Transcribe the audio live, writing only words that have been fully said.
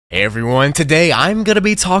Hey everyone, today I'm gonna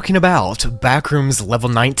be talking about Backrooms level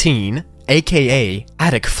 19, aka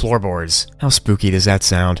Attic Floorboards. How spooky does that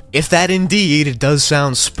sound? If that indeed does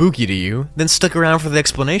sound spooky to you, then stick around for the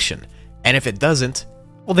explanation. And if it doesn't,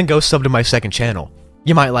 well then go sub to my second channel.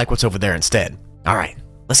 You might like what's over there instead. Alright,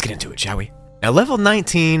 let's get into it, shall we? Now level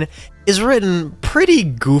 19 is written pretty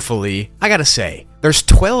goofily, I gotta say. There's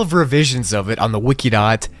 12 revisions of it on the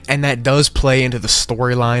Wikidot, and that does play into the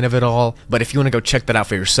storyline of it all, but if you want to go check that out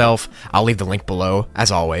for yourself, I'll leave the link below,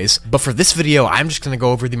 as always. But for this video, I'm just going to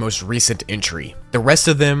go over the most recent entry. The rest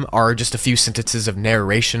of them are just a few sentences of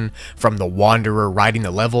narration from the Wanderer writing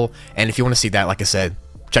the level, and if you want to see that, like I said,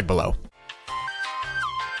 check below.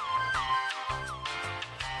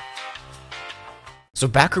 So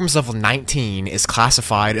Backrooms level 19 is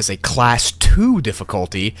classified as a class 2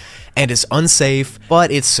 difficulty and is unsafe, but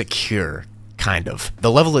it's secure, kind of. The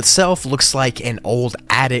level itself looks like an old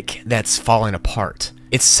attic that's falling apart.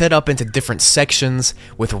 It's set up into different sections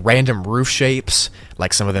with random roof shapes,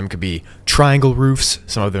 like some of them could be triangle roofs,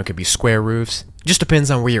 some of them could be square roofs. It just depends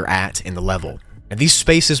on where you're at in the level. And these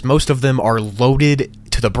spaces, most of them are loaded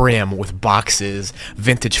to the brim with boxes,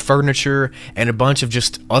 vintage furniture, and a bunch of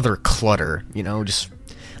just other clutter, you know, just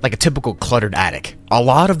like a typical cluttered attic. A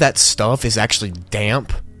lot of that stuff is actually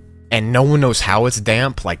damp, and no one knows how it's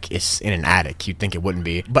damp, like it's in an attic, you'd think it wouldn't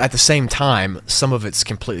be. But at the same time, some of it's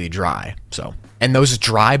completely dry, so. And those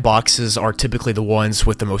dry boxes are typically the ones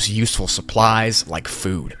with the most useful supplies, like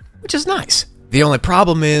food, which is nice. The only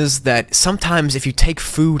problem is that sometimes if you take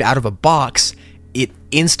food out of a box, it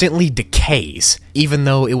instantly decays, even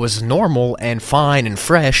though it was normal and fine and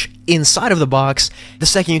fresh inside of the box. The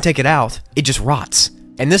second you take it out, it just rots.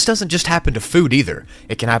 And this doesn't just happen to food either.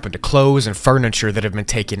 It can happen to clothes and furniture that have been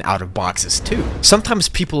taken out of boxes too. Sometimes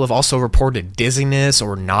people have also reported dizziness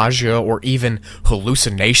or nausea or even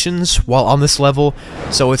hallucinations while on this level,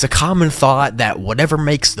 so it's a common thought that whatever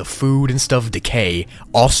makes the food and stuff decay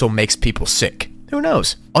also makes people sick. Who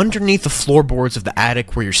knows? Underneath the floorboards of the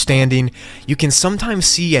attic where you're standing, you can sometimes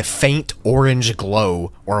see a faint orange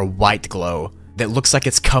glow or a white glow that looks like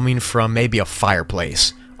it's coming from maybe a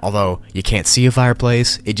fireplace. Although you can't see a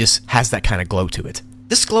fireplace, it just has that kind of glow to it.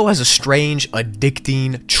 This glow has a strange,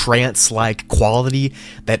 addicting, trance-like quality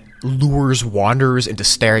that lures wanderers into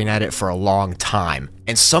staring at it for a long time.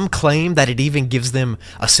 And some claim that it even gives them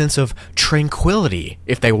a sense of tranquility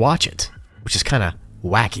if they watch it, which is kind of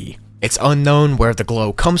wacky. It's unknown where the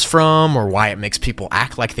glow comes from or why it makes people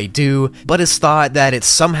act like they do, but it's thought that it's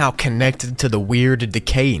somehow connected to the weird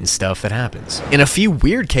decaying stuff that happens. In a few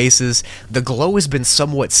weird cases, the glow has been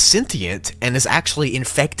somewhat sentient and has actually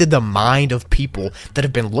infected the mind of people that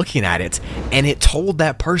have been looking at it, and it told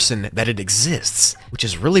that person that it exists, which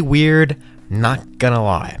is really weird, not gonna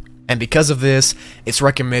lie. And because of this, it's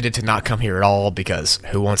recommended to not come here at all because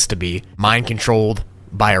who wants to be mind controlled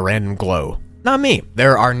by a random glow? Not me.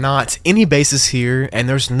 There are not any bases here, and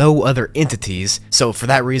there's no other entities, so for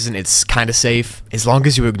that reason it's kinda safe, as long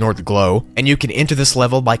as you ignore the glow. And you can enter this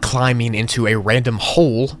level by climbing into a random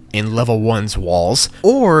hole in level 1's walls,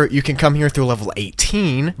 or you can come here through level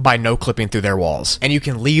 18 by no-clipping through their walls. And you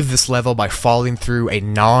can leave this level by falling through a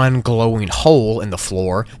non-glowing hole in the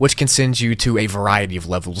floor, which can send you to a variety of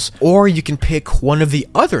levels. Or you can pick one of the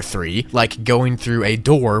other three, like going through a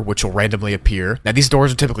door, which will randomly appear. Now these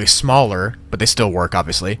doors are typically smaller, but they still work,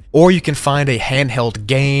 obviously. Or you can find a handheld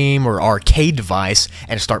game or arcade device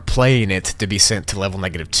and start playing it to be sent to level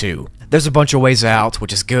 -2. There's a bunch of ways out,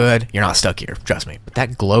 which is good. You're not stuck here, trust me. But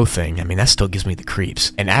that glow thing, I mean, that still gives me the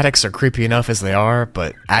creeps. And attics are creepy enough as they are,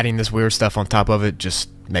 but adding this weird stuff on top of it just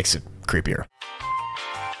makes it creepier.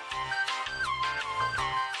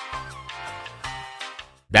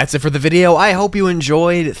 That's it for the video. I hope you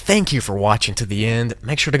enjoyed. Thank you for watching to the end.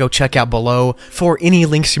 Make sure to go check out below for any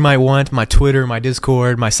links you might want. My Twitter, my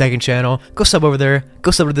Discord, my second channel. Go sub over there.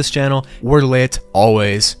 Go sub to this channel. We're lit,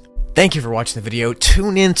 always. Thank you for watching the video.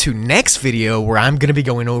 Tune in to next video where I'm going to be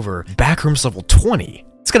going over Backrooms level 20.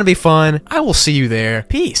 It's going to be fun. I will see you there.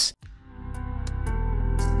 Peace.